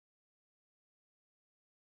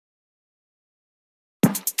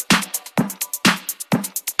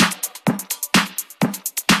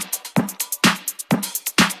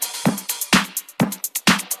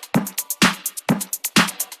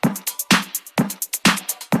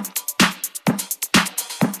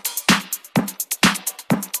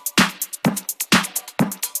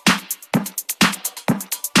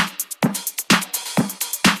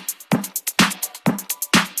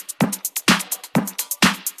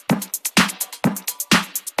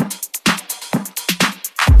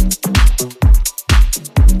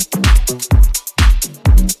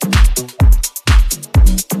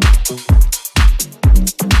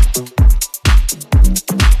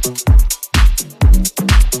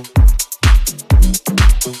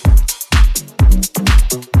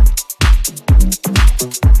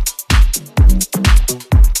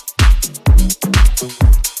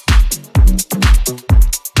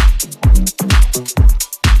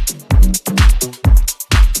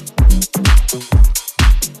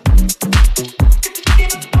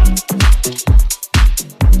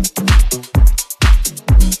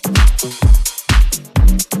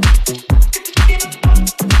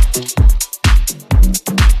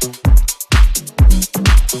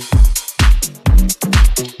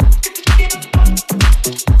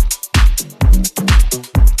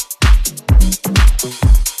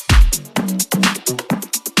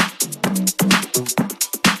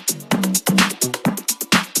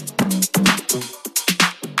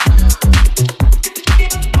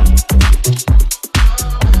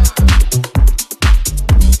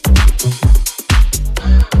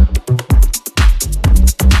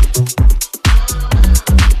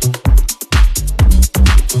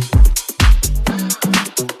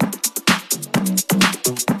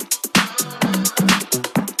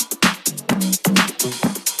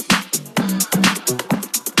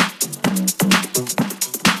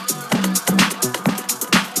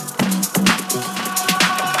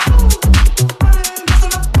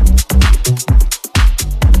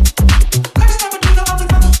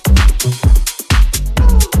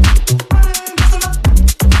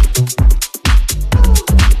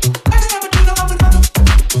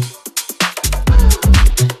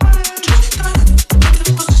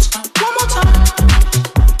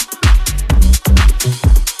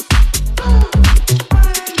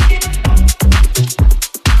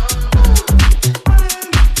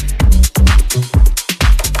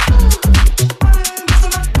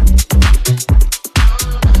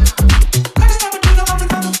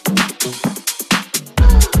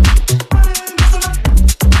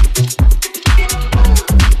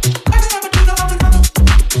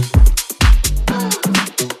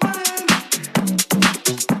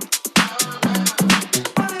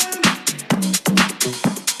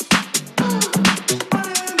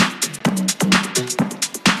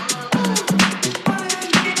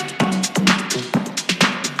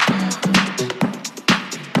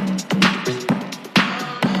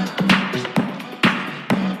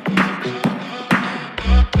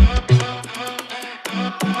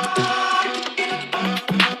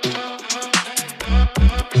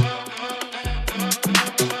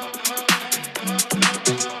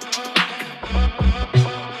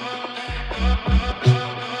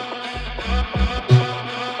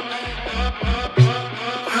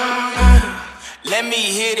Let me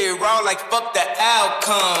hit it raw like fuck the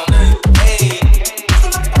outcome. Hey.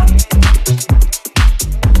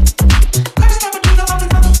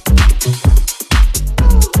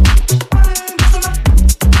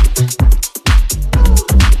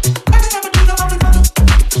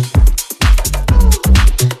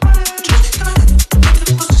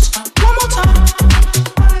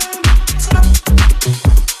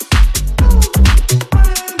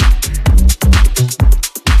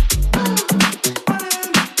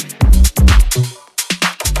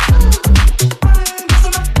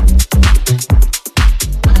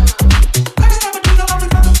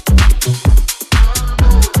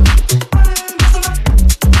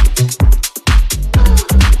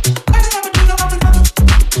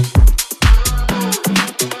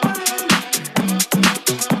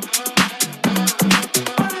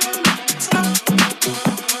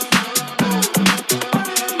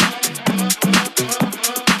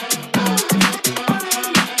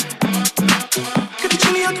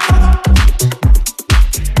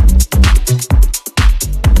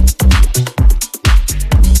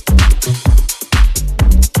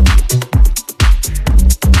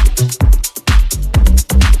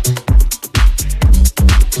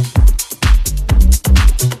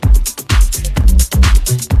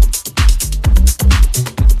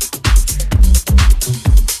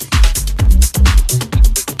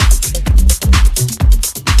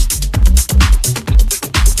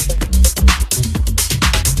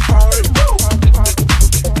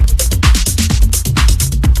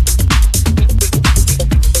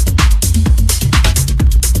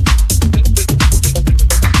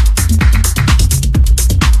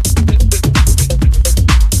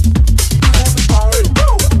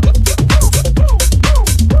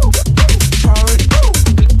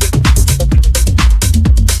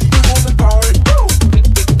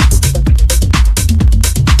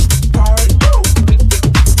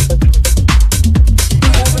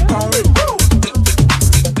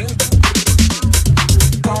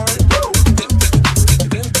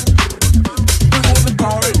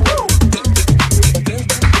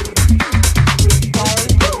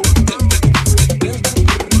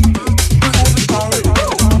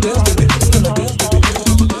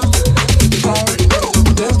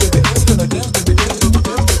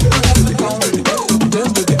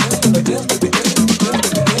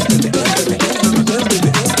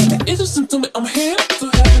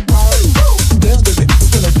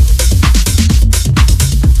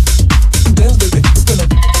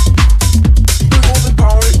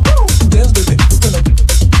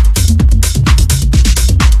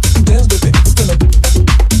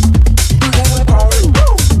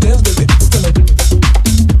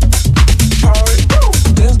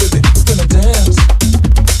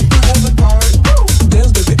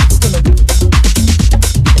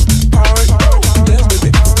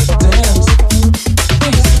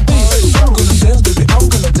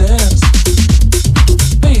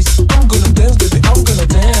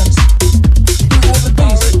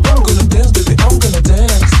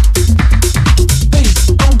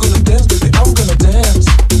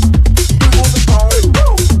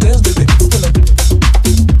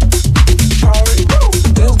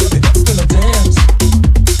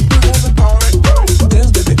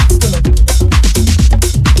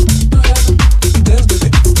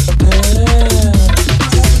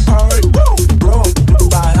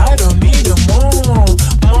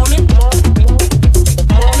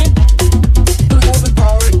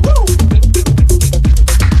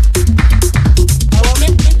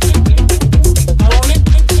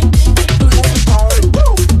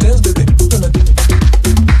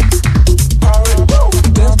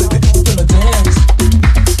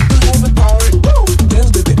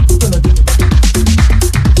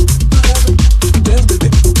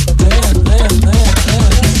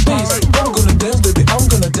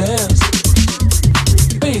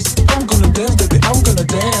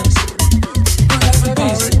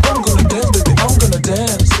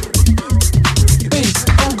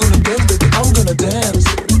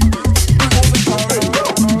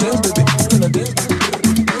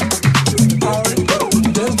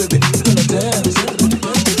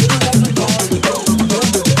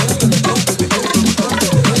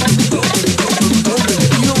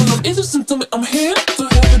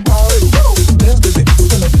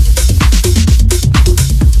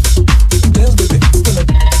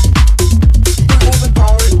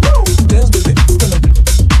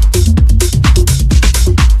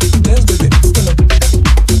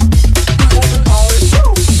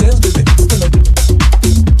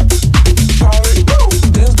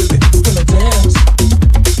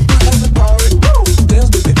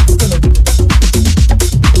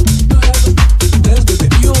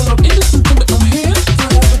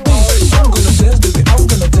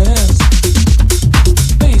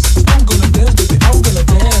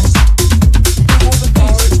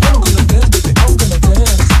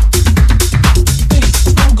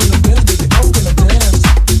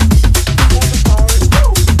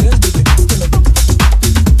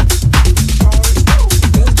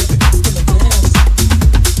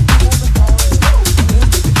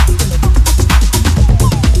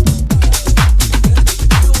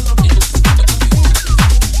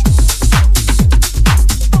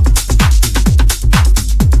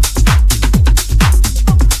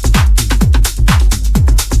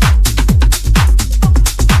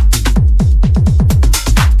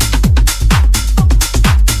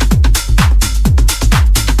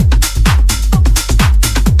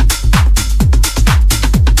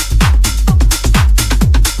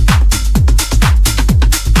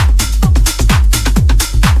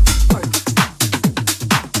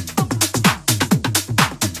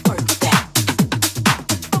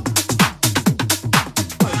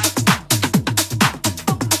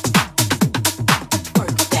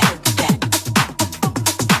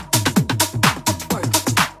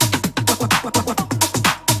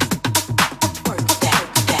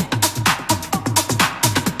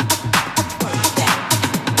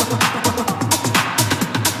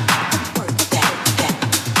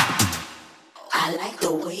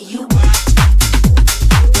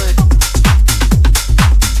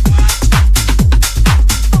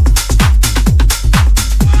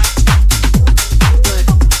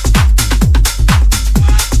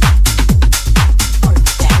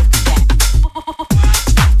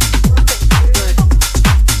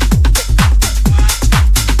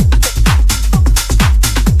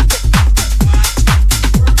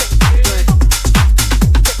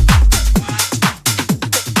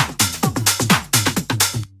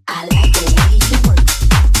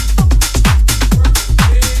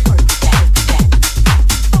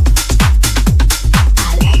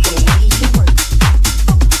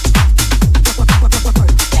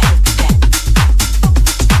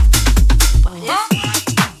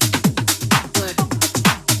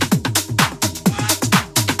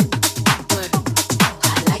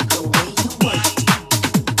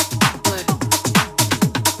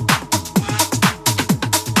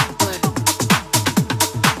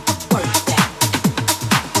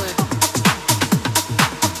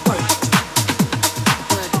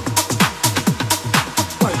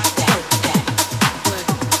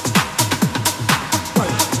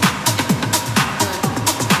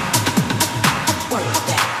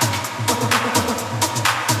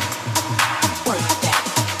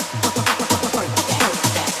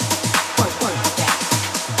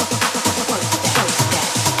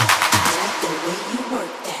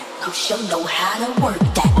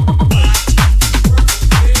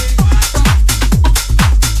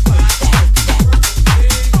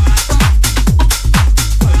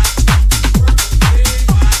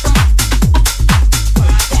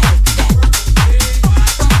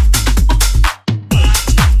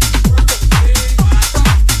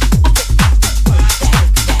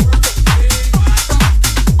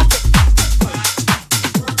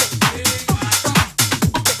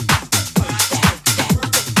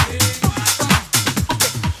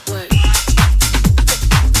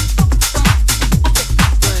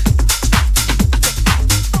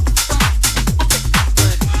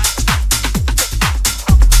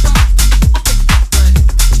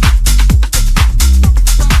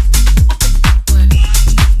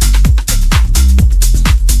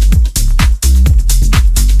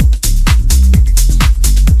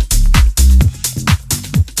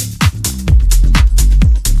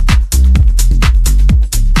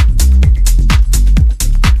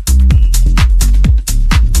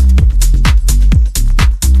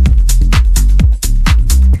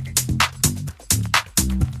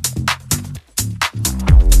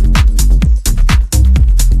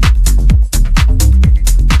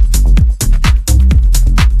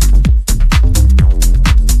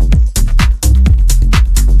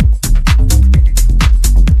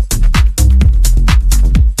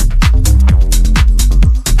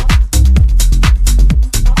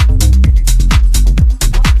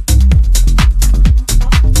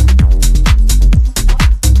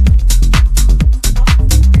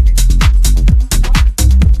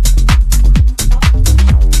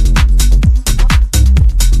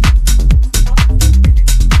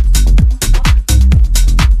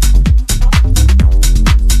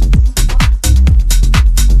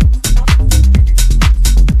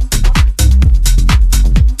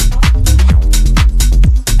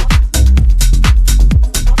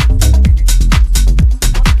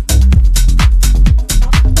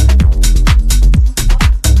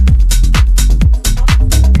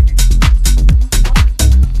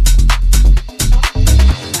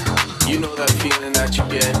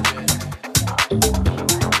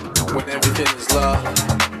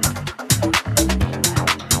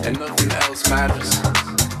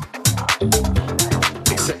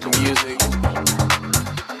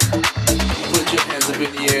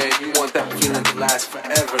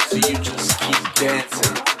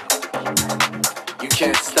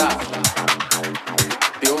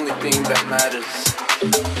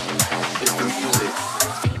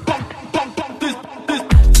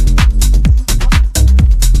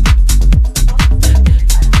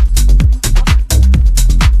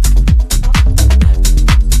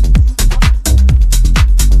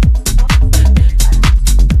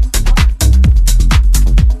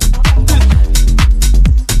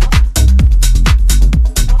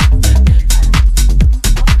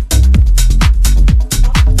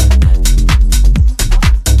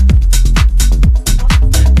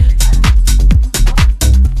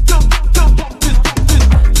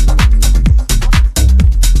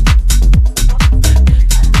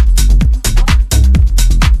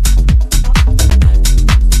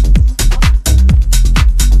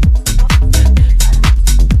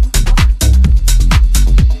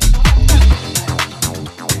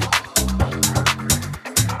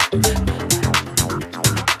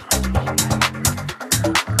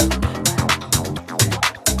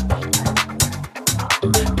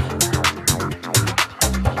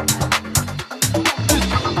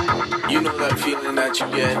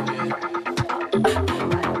 you get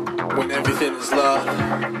when everything is love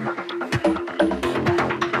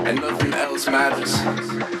and nothing else matters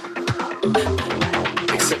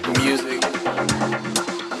except the music.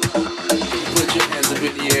 You put your hands up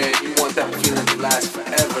in the air and you want that feeling to last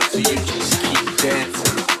forever, so you just keep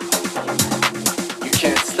dancing. You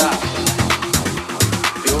can't stop.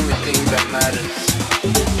 The only thing that matters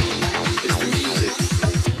is the music.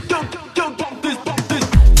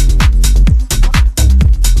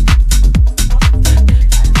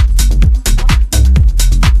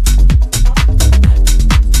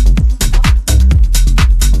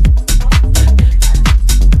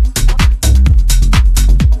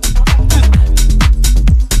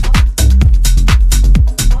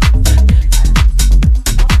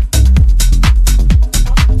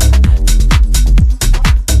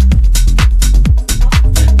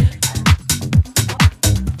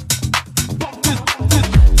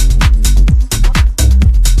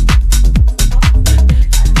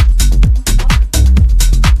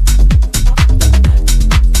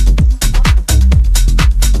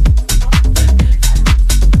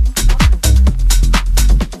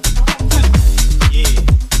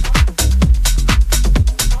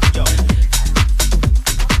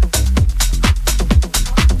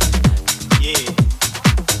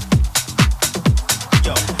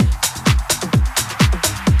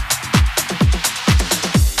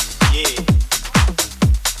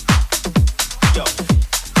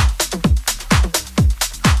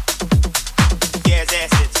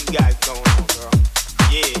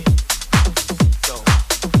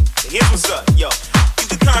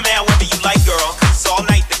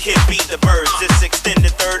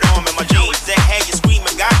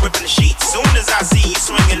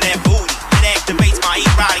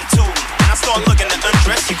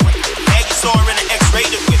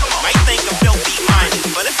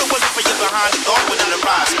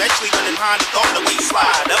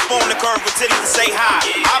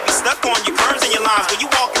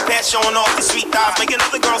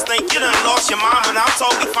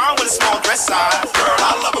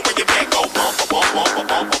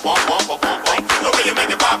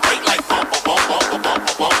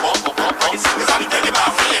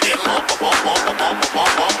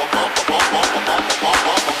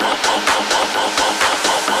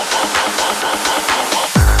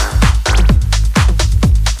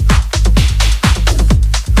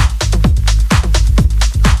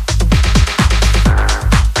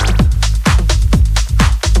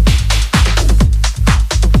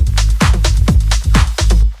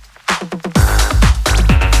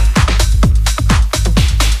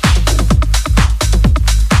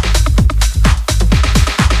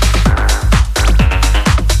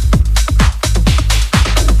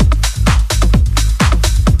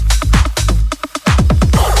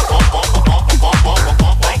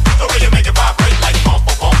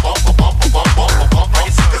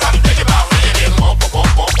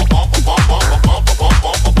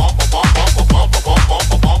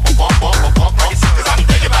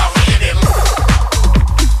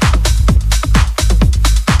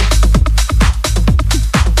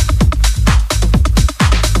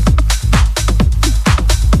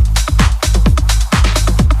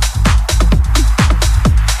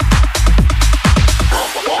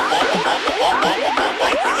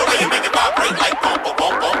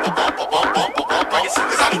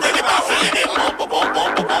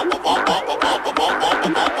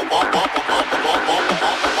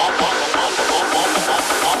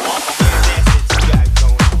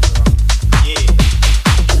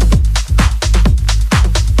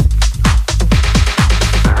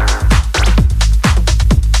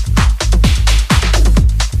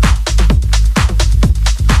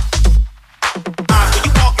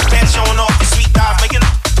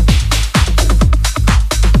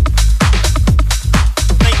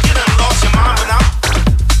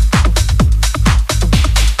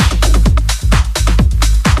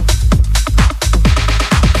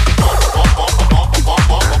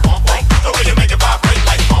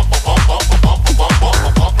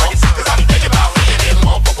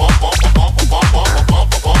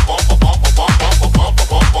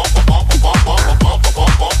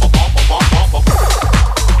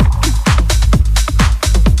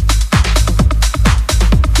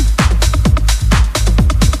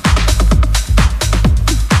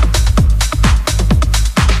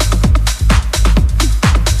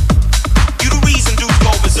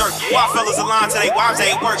 Why fellas align to they wives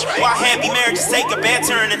ain't work? Why happy marriages take a bad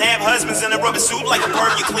turn and have husbands in a rubber suit like a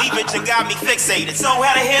perv. Your cleavage and got me fixated. So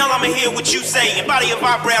how the hell I'ma hear what you saying? Body of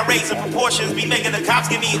eyebrow raising proportions be making the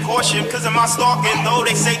cops give me a caution. Cause of my stalking, though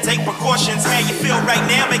they say take precautions. How you feel right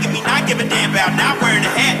now making me not give a damn about not wearing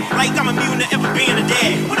a hat. Like I'm immune to ever being a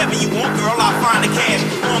dad. Whatever you want, girl, I'll find the cash.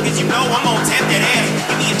 As long as you know I'm gonna tap that ass.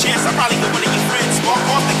 Give me a chance, I'll probably get one of your friends. Walk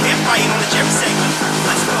off the campfire on the Jerry segment.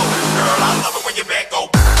 Let's go, girl, I love it when your back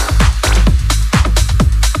go.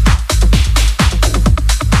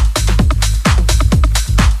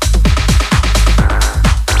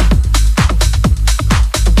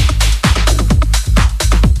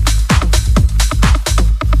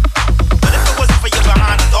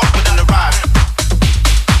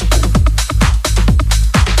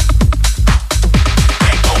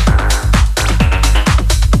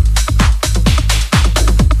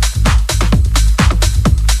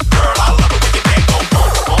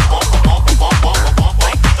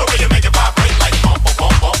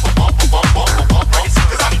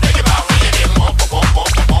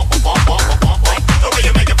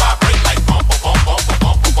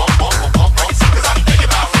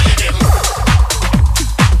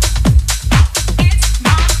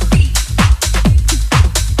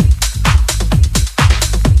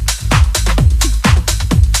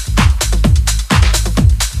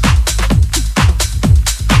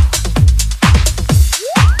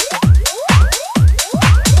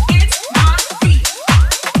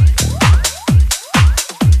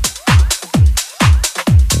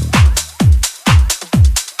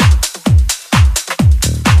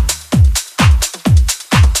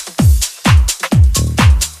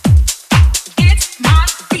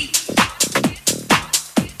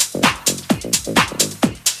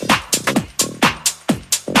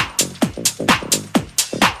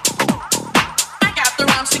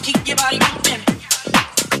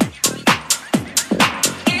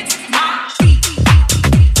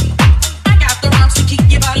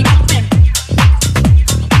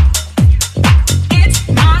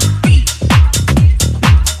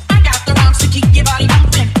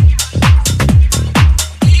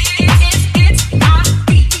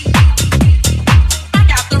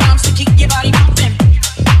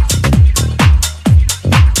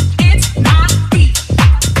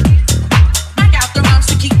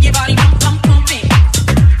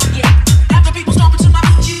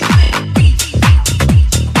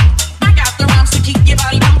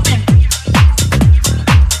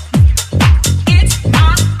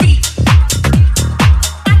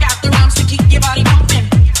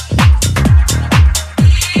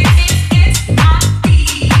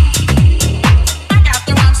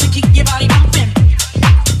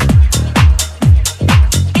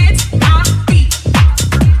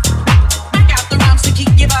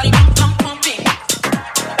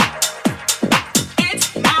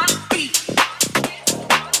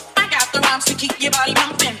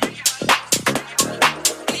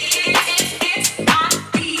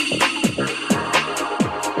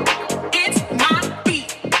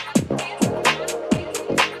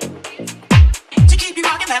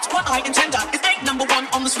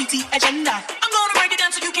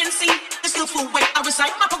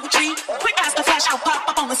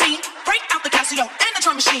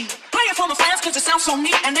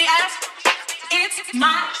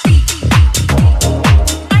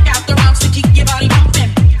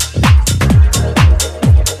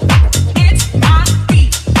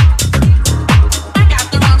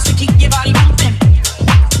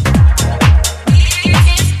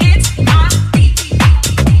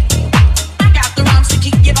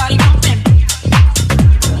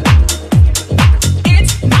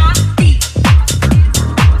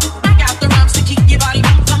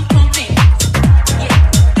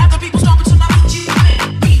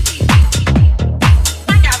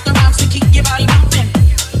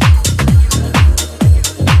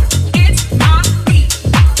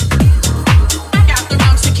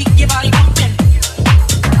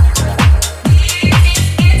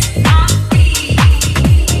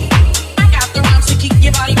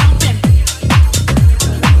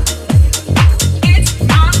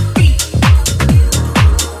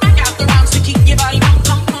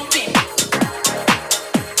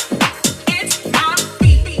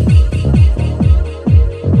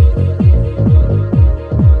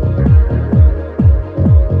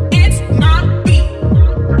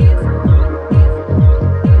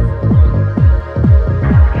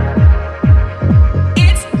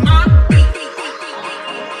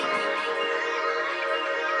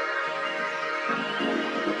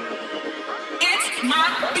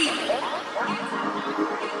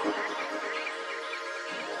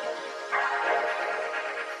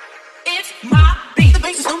 It's my beat. The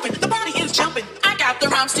bass is thumping, the body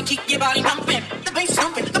rhymes to keep your body pumping. The bass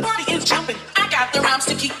thumping, the party is jumping. I got the rhymes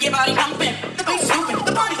to keep your body pumping. The bass thumping,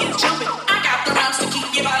 the party is jumping. I got the rhymes to keep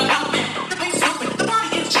your body pumping. The bass thumping, the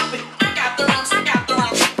party is jumping. I got the rhymes to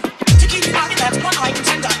keep your body left one high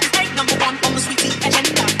contender. Ain't number one on the sweetie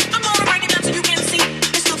agenda. I'm gonna write it down so you can see.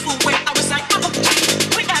 It's the full way I recite. I'm up the tree.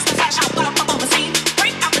 Quick as the flash out, up on the scene.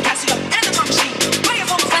 Break out the Casio and the drum machine. Play it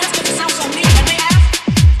for the fans 'cause it sounds so neat. And they have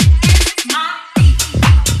my beat.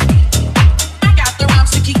 I got the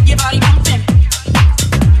rhymes to keep your body pumping.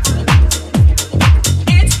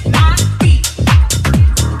 It's my beat.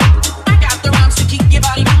 I got the rhymes to keep your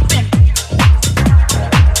body pumping.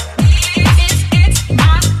 It's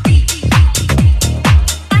my beat.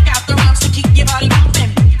 I got the rhymes to keep your body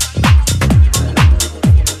pumping.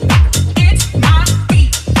 It's my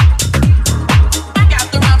beat. I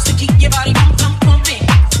got the rhymes to keep your body pumping.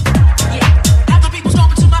 Yeah, other people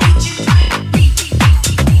stomping to my beat.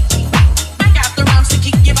 I got the rhymes to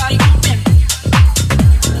keep your body pumping.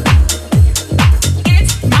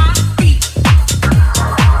 It's my beat.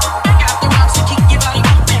 I got the rhymes to keep your body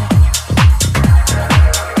pumping. It's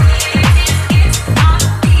my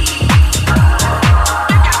beat. I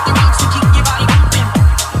got the rhymes to keep your body pumping.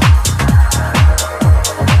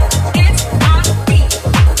 It's my beat.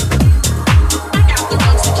 I got the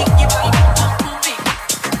rhymes to keep your body pumping.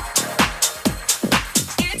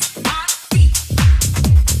 It's my beat.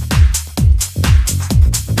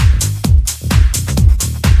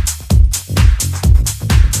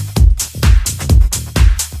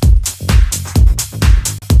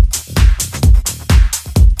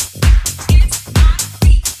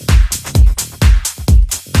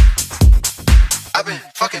 I've been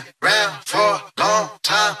fucking around for a long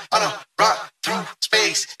time. I done rock through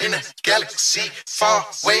space in a galaxy far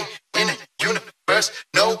away in a universe.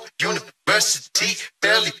 No university,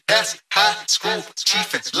 barely past high school.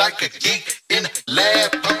 Chiefin' like a geek in a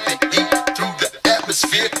lab, pumping heat through the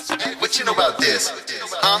atmosphere. What you know about this?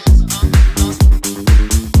 Huh?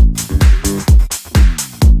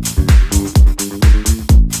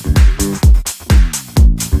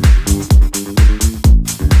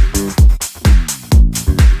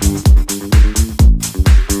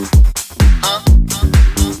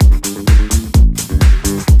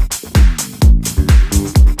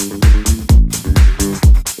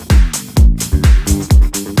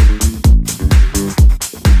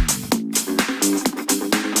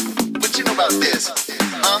 What you know about this?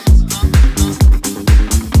 Huh?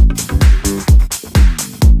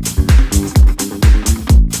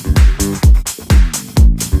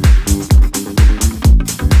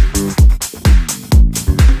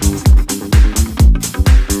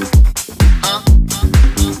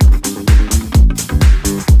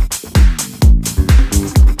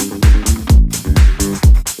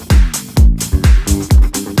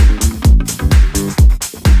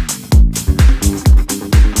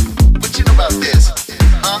 What you know about this?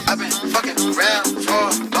 I've been fucking around for a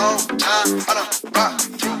long time. I done rock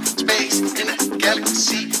through space in a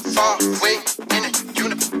galaxy far away in a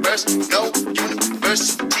universe. No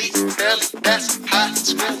university, barely past high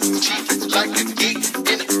school. Chiefin' like a geek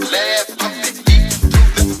in a lab, pumping heat through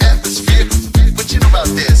the atmosphere. What you know about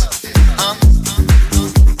this? Huh?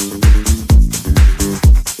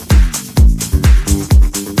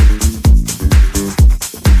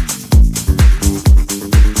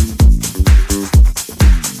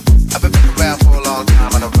 I've been fucking around for a long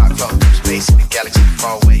time. I done rock from space in a galaxy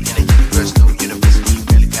far away in a universe. No university,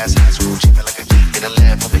 barely past high school. Chiefin' like a geek in a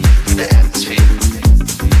lab, pumping heat through the atmosphere.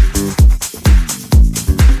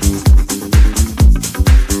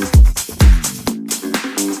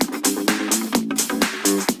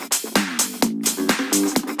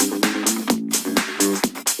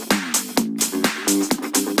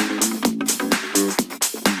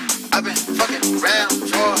 I've been fucking around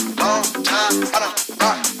for a long time. I done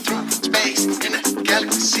rock through space in a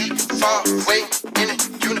galaxy far away in a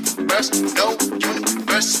universe. No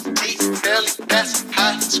university, barely past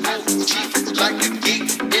high school. Chiefin' like a geek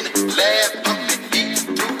in a lab, pumping heat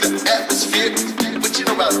through the atmosphere. What you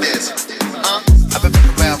know about this? Huh? I've been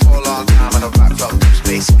fucking around for a long time. I done rock from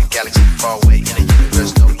space in a galaxy far away in a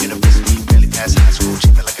universe. No university, barely past high school.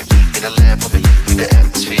 Chiefin' like a geek in a lab, pumping heat through the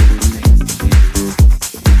atmosphere.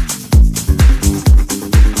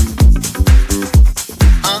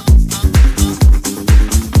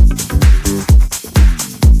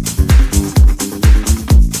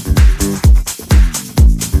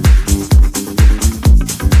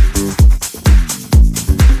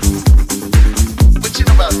 What you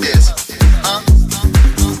know about this? Huh?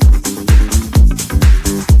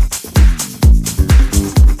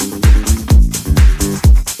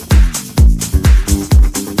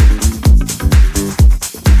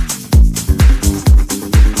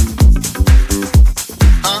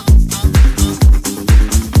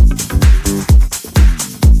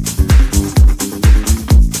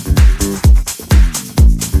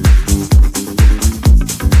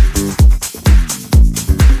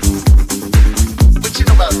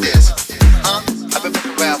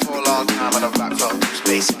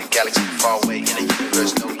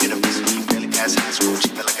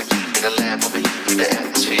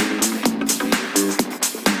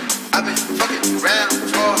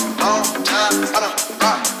 I done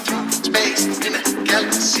rock through space in a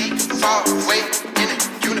galaxy far away in a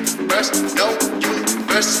universe, no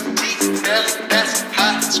university. Barely that's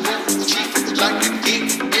high school chief, like a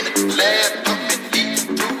geek in a lab, pumping heat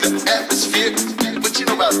through the atmosphere. What you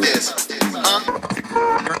know about this, huh?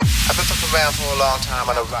 I've been fucking around for a long time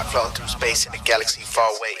on a rock floating through space in a galaxy far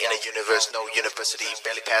away in a universe, no university.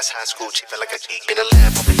 Barely past high school, chief like a geek in a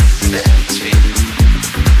lab, pumping heat through the atmosphere.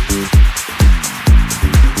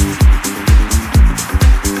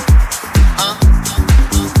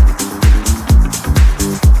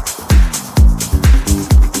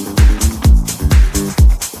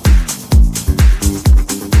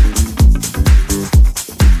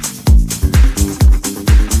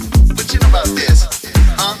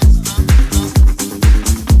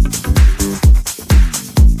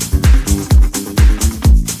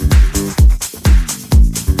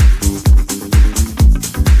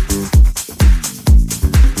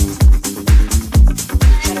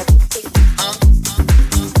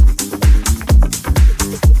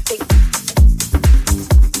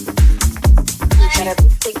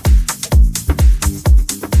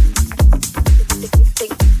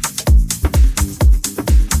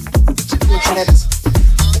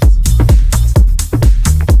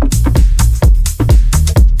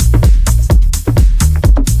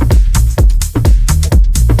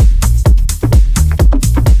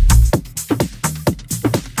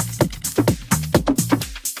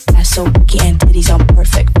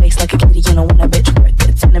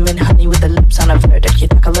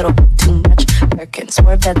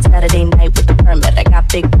 That Saturday night with the permit. I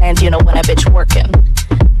got big plans, you know when a bitch working.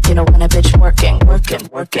 You know when a bitch working. Don't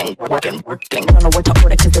know what to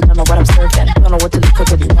order cause they don't know what I'm serving. Don't know what to look for,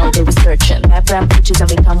 but you know they was searching. Bad brown bitches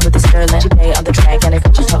and we come with the sterling. She lay on the track and it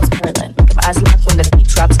got your toes curling. Make my eyes lock when the beat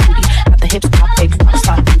drops booty. Got the hips pop, baby, rock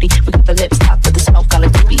star booty. We got the lips top with the smoke on the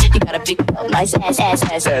doobie. You got a big, nice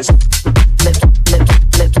ass. Lips.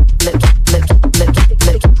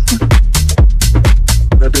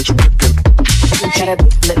 That bitch working. Got a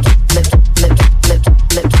big lip.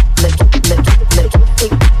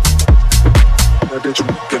 That bitch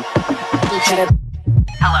working.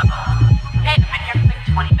 Hello. Hey, I've been here for like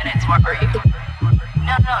 20 minutes. Where are you?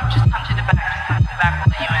 No, just come to the back.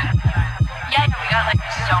 We'll let you in. Yeah, we got like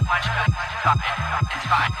so much food. It's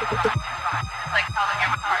fine. It's like tell them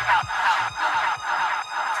you're my heart out.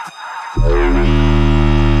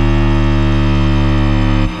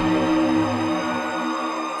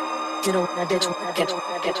 You know when a bitch working.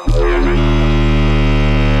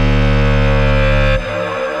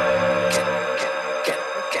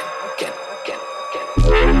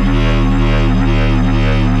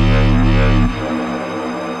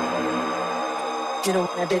 You know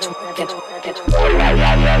when a bitch working.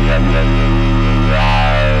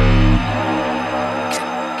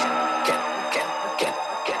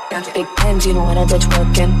 Got big plans, you know when a bitch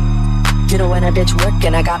working. You know when a bitch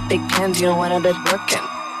working. I got big plans, you know when a bitch working.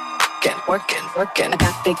 Working. I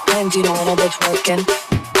got big plans, you know when a bitch working.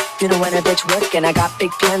 You know when a bitch working. I got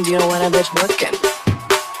big plans, you know when a bitch working.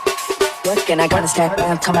 I gotta stack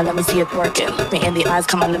down, come on, let me see it working. Look me in the eyes,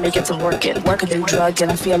 come on, let me get some working. Work a new drug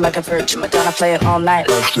and I feel like a virgin. Madonna play it all night.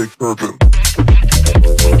 Plastic bourbon.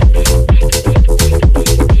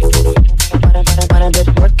 When a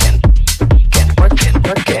bitch working.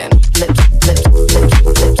 Lips.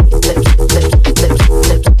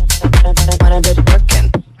 When a bitch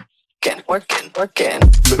working. Working.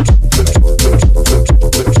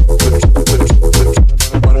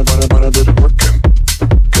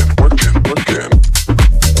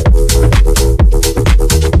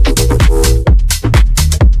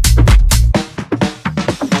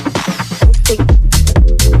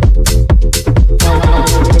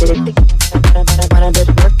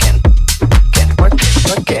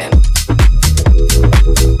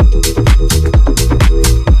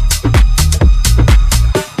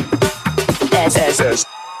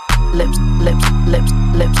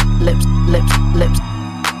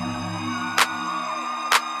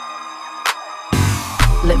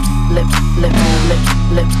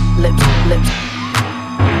 Lips.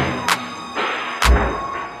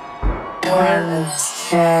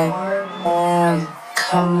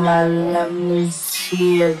 Come on, let me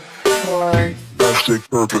see it work. Plastic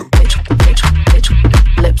bourbon.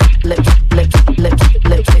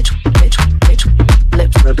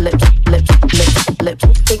 Lips.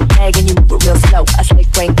 Big bag and you move it real slow. A slick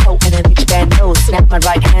raincoat and a rich band nose. Snap my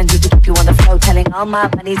right hand just to keep you on the flow. Telling all my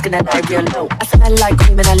money's gonna die real low. I smell like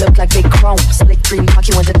cream and I look like big chrome. Slick green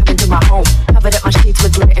cocky ones that come into my home. Covered up my sheets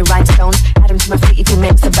with glitter and rhinestones. Add them to my feet if you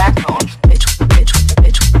mix the backbone. Bitch.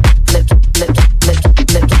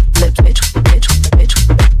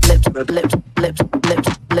 Lips.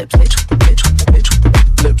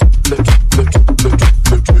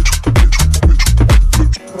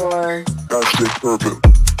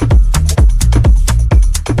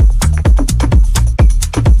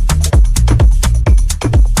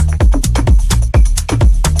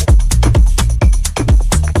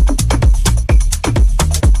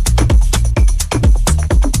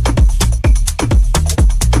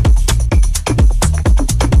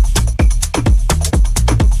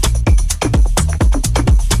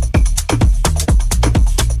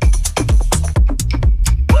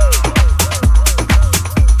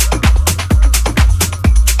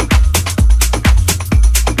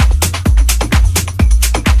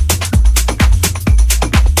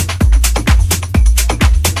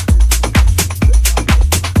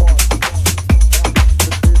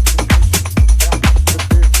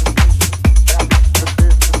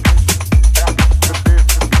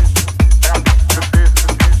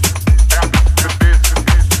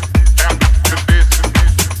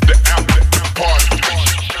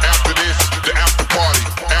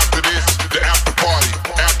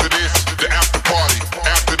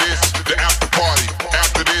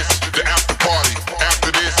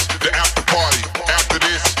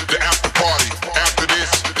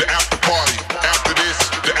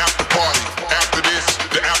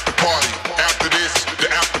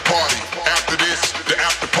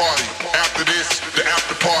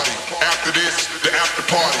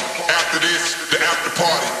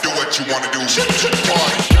 Come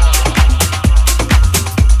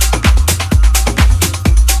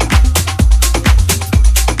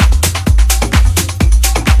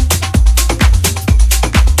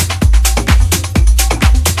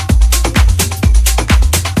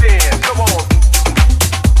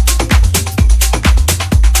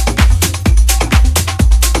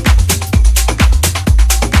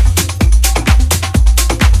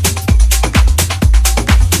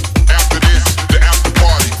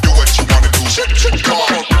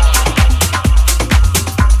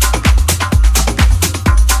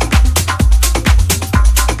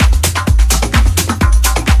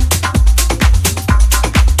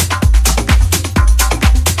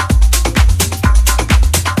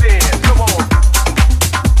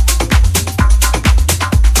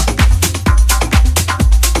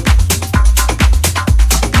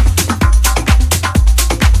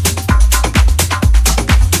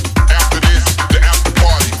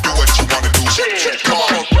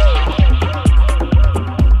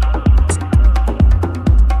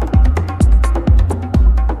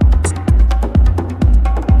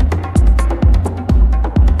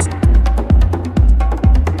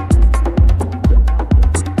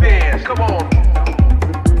on.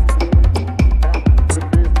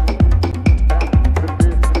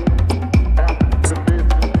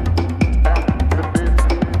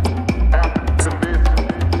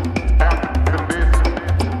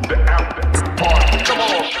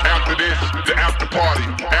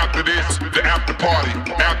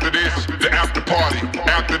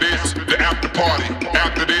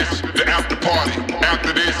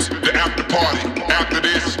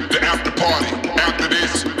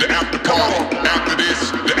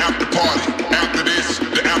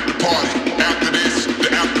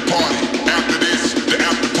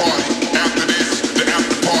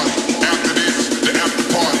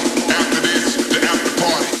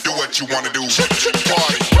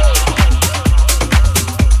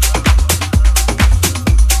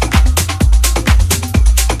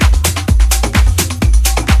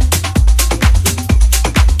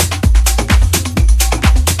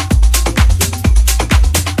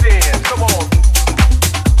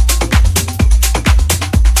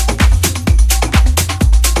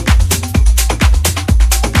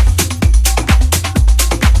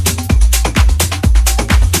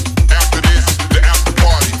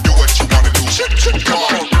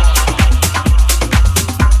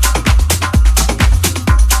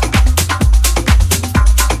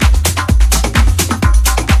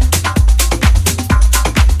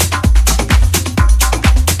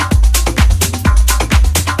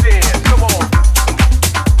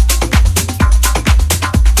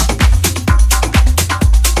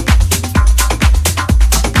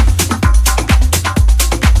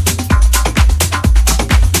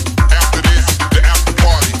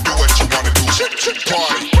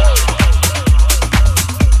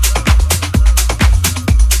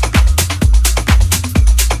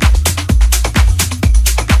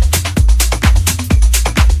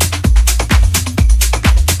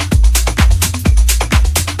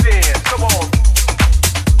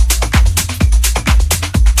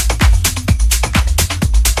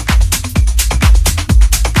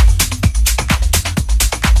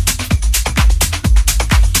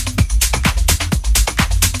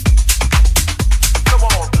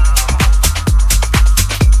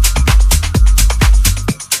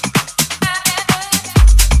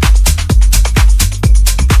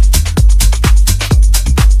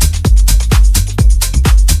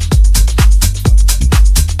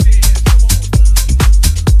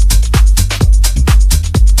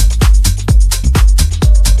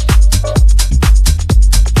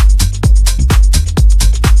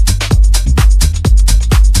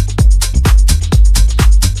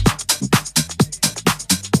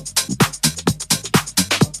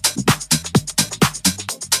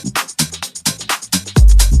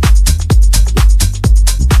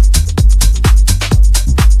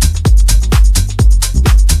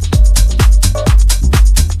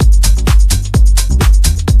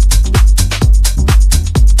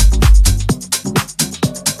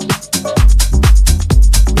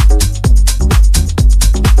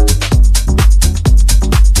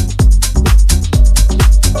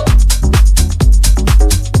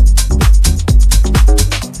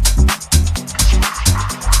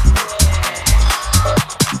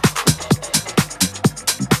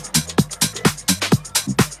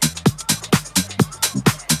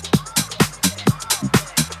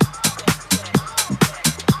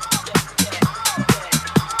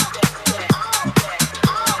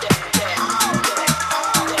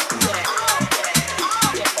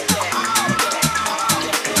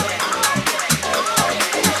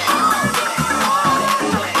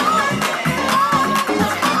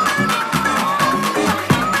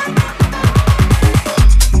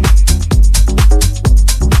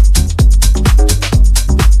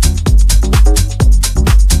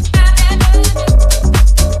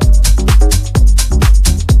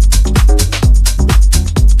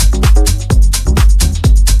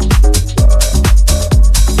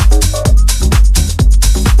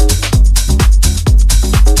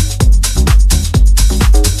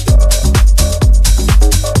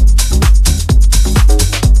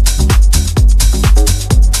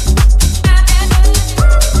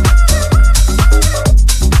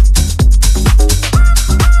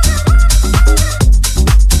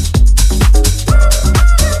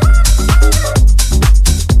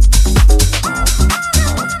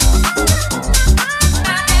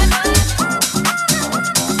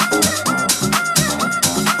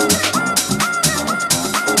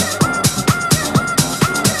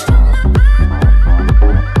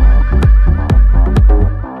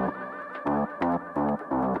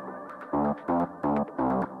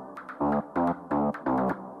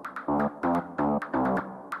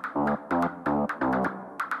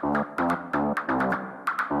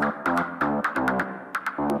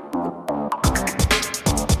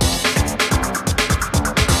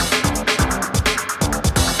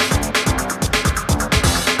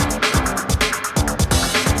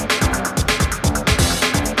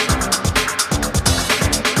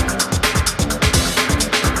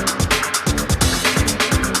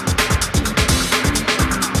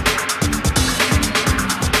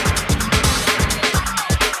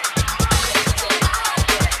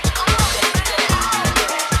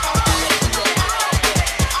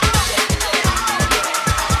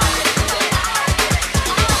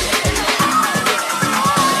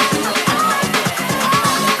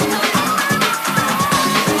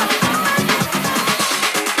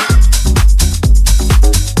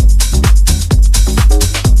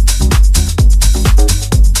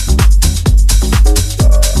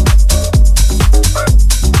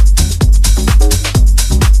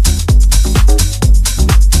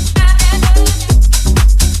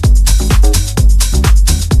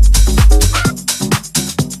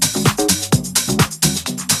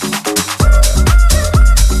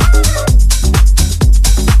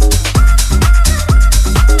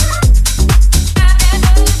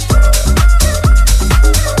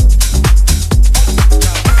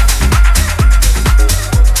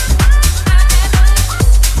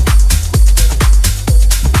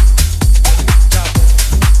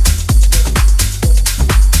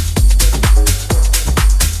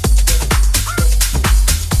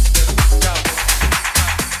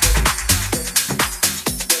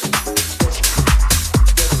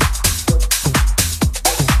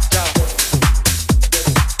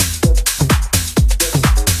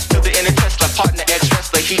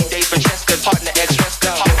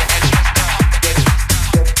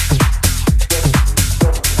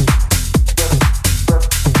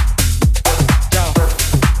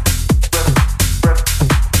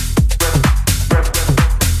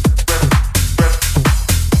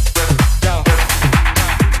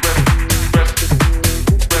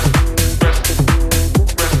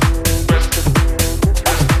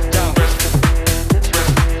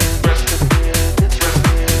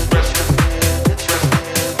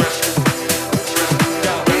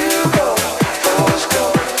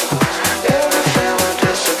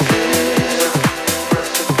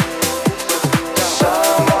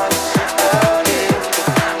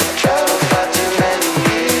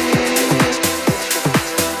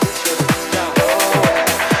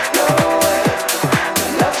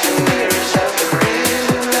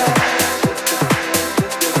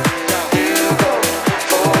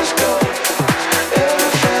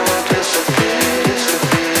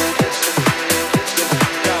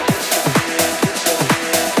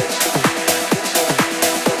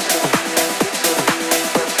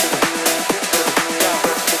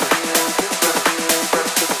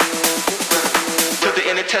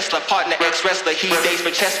 Tesla, partner ex-wrestler. He dates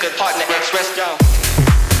Francesca, partner ex-wrestler.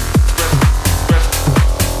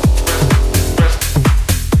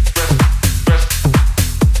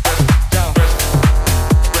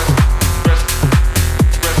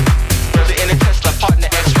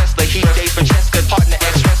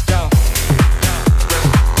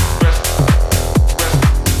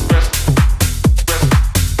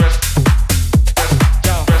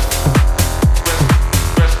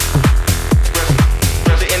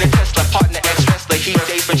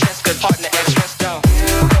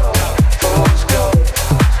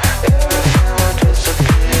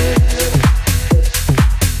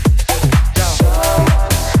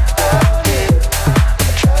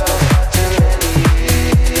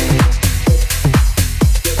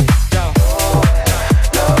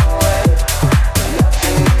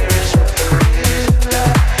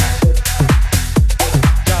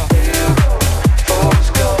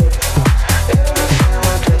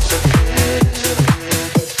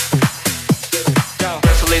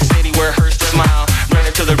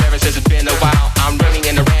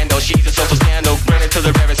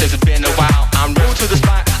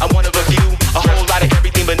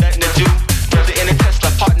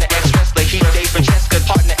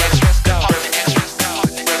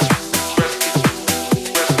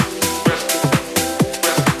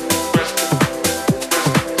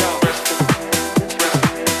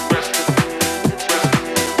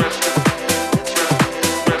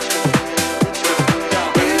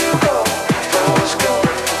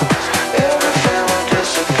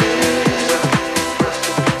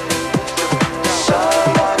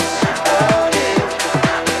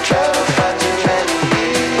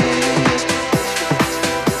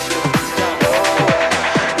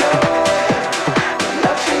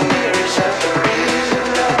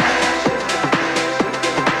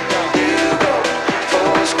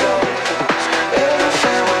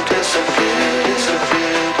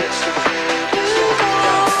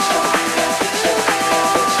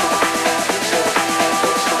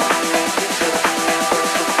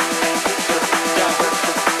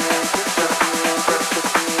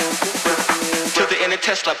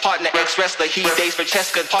 Tesla, partner ex-wrestler. He dates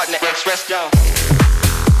Francesca, partner ex-wrestler.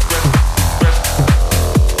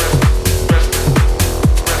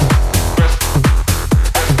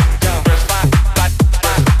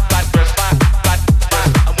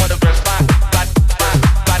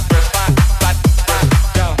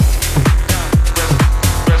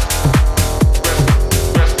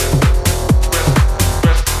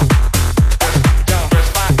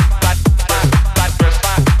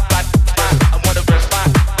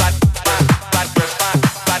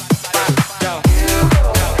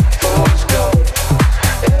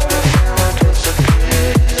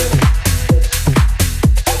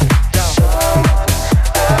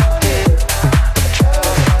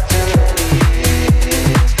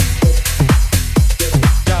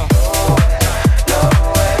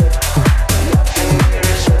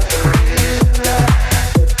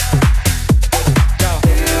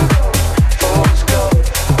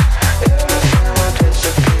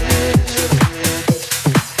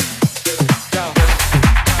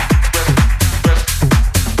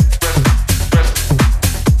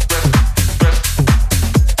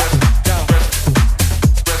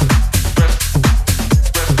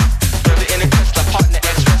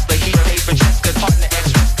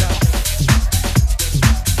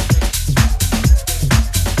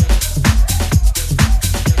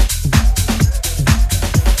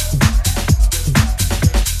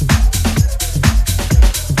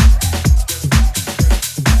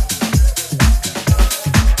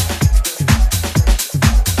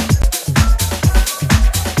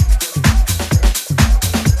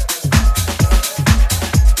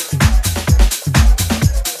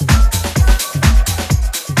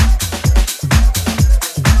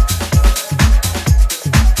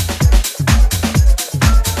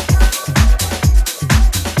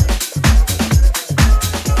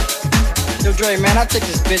 Man, I take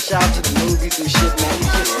this bitch out to the movies and shit, man. We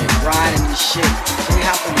just been grinding and shit. So we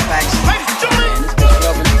hop in the backseat. Man, this bitch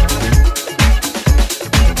rubbing.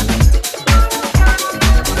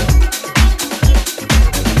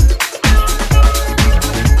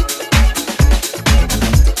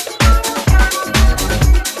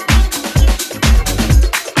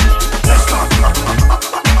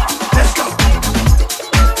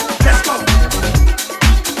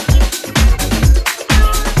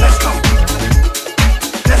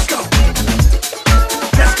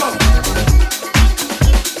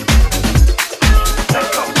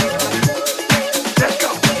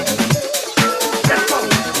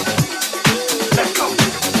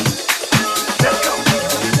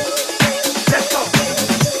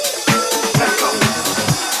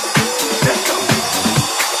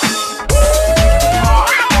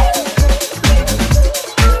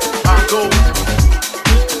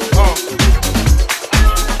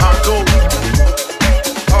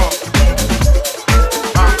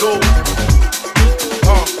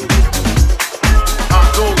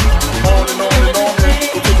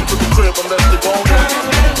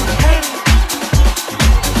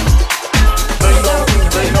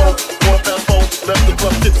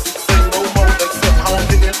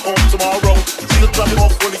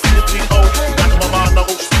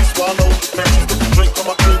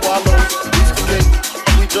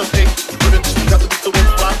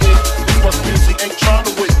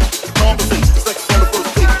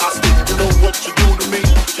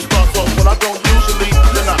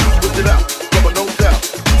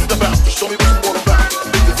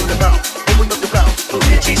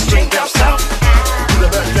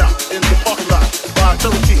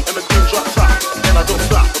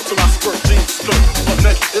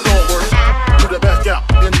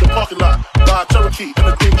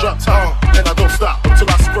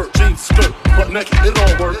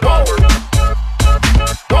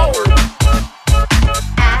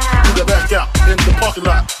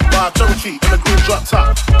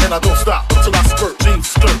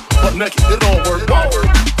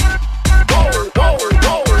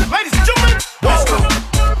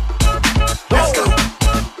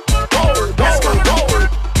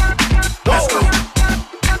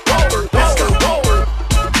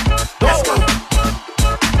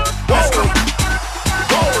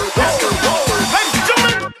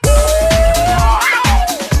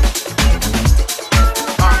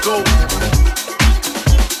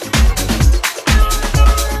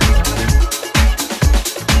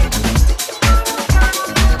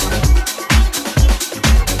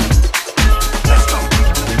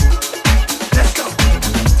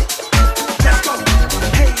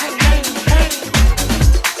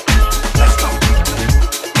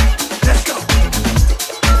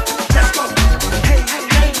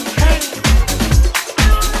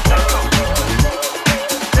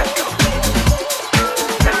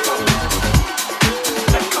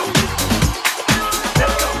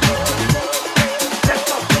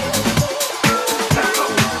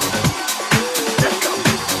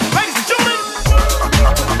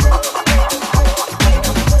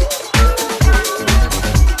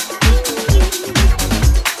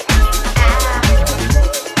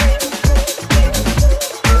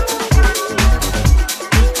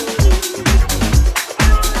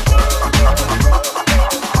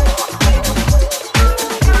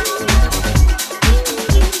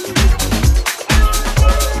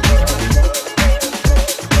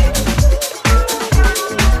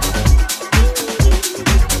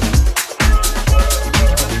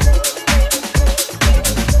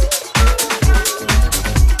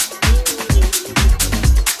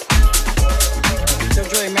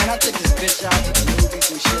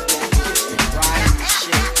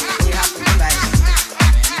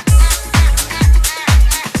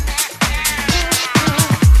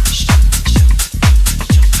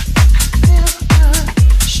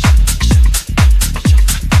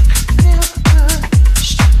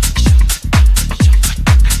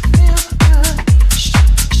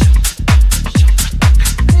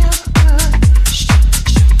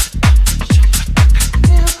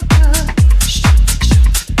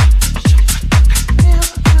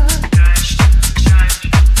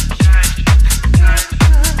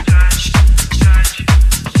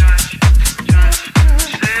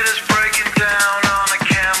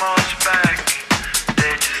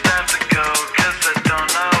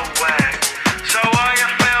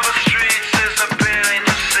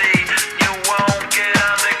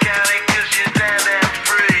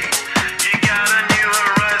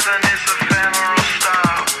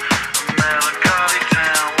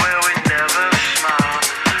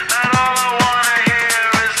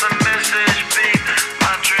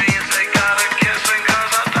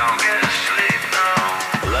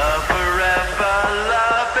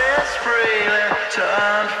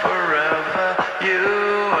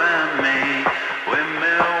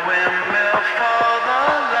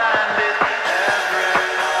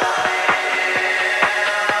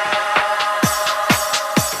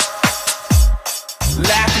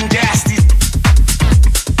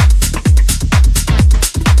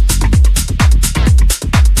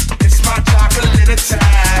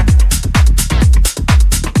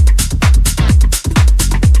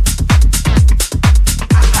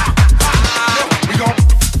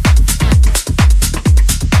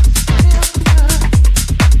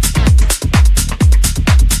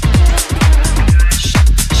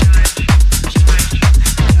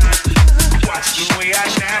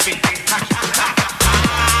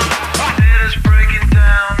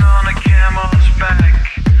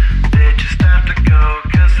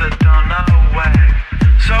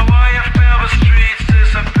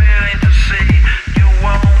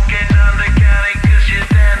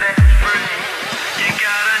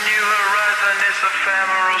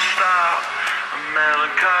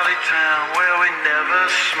 where we never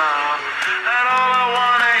smile. And all I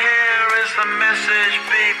wanna hear is the message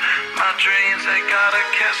beep. My dreams, they gotta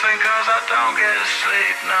kissing cause I don't get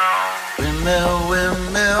sleep, no. Windmill,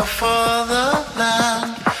 windmill for the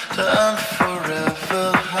land, turn forever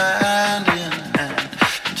hand in hand.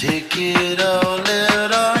 Take it all,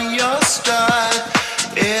 live on your stride.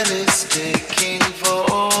 It is taking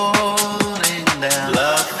falling down.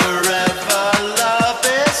 Love forever, love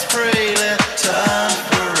is freely. Turn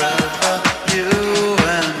forever, you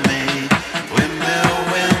and me. Windmill,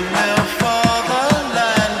 windmill for the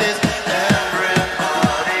land is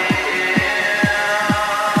everybody.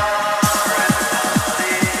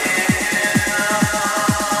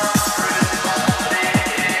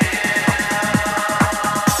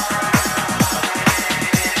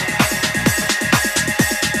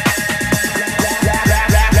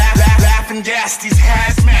 Laughing gas, these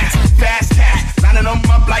hazmats, fast cash, lining them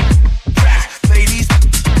up like trash. Ladies,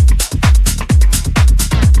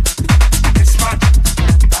 it's my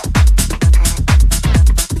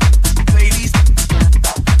ladies.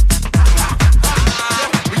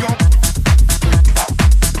 We gon'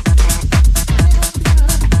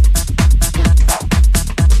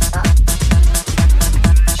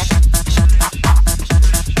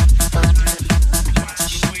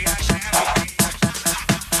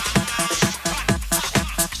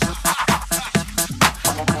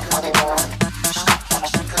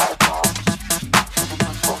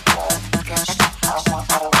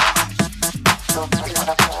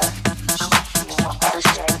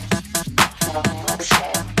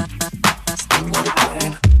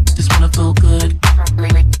 Just wanna feel good.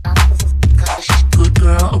 Good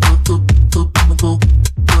girl, I will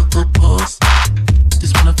go pause.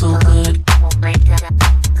 Just wanna feel good.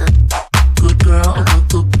 Good girl, I will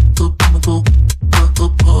go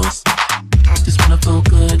pause. Just wanna feel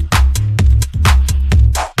good.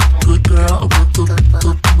 Good girl, I will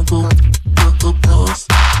go pause.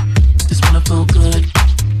 Just wanna feel good.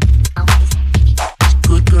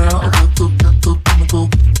 Good girl, I will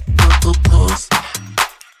go pause.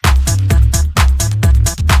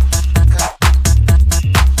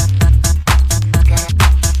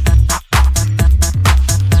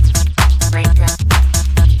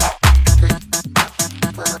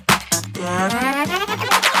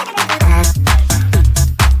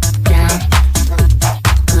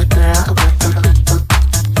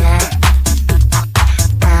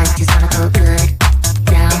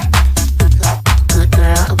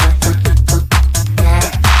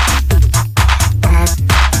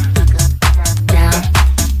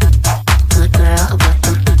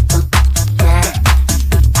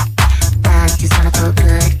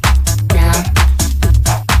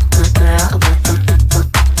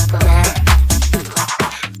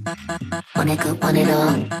 Want it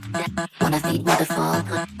all, wanna feed waterfall,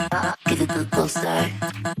 give a good gold star.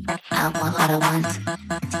 I want what I want,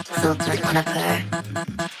 filter on a purr,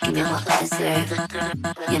 give me what I deserve.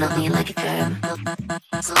 You know me like a firm,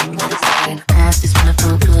 sling with a turn. I just wanna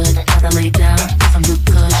feel good, gotta lay down, some good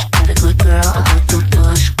push. Got a good girl, a good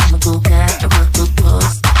push. I'm a good cat, a good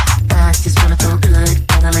puss. I just wanna feel good,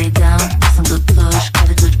 gotta lay down, some good push. Got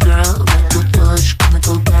a good girl, a good push. I'm a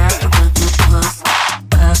good cat, a good puss.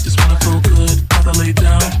 I just wanna feel good, gotta lay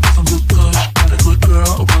down, some good push. Got a good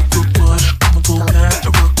girl, a good push. I'm a good cat,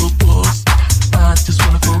 a good puss. I just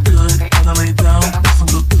wanna feel good, gotta lay down, some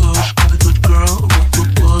good push. Got a good girl, a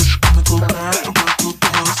good push. I'm a good cat, a good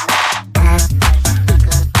puss. Down, good girl,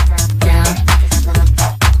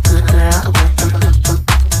 a good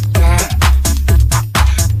cat. I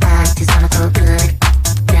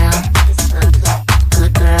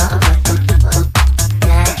just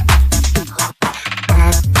wanna feel good,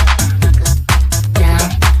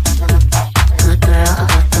 down,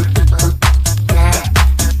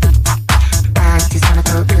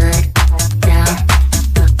 good girl, a good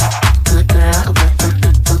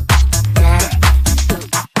cat.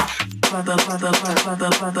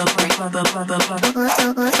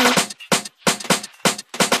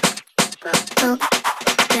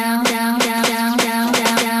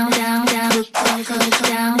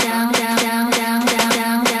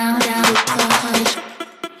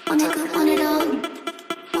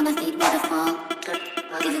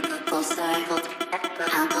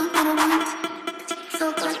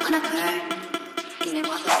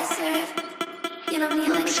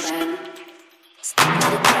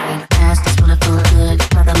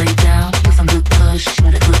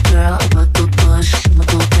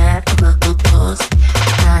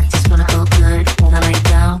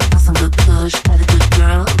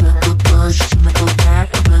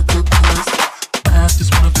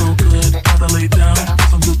 Lay down,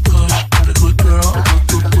 some good push, got a good girl, a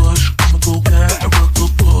good push, I'm a good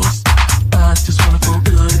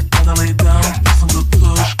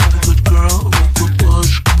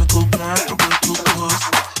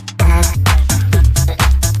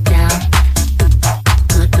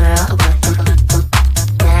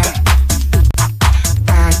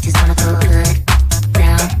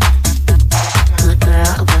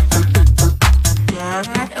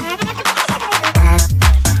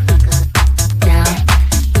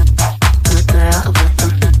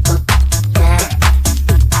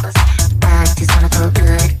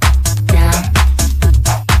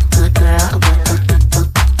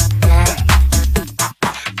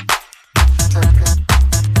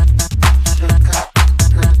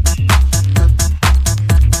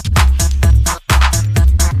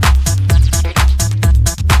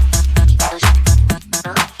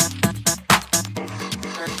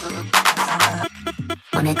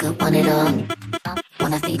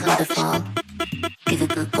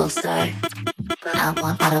I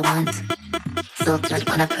want what I want. Filtered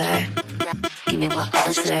on a purr. Give me what I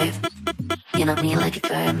deserve. You know me like a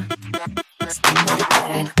firm. Sting like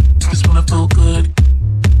a bird. Just wanna feel good.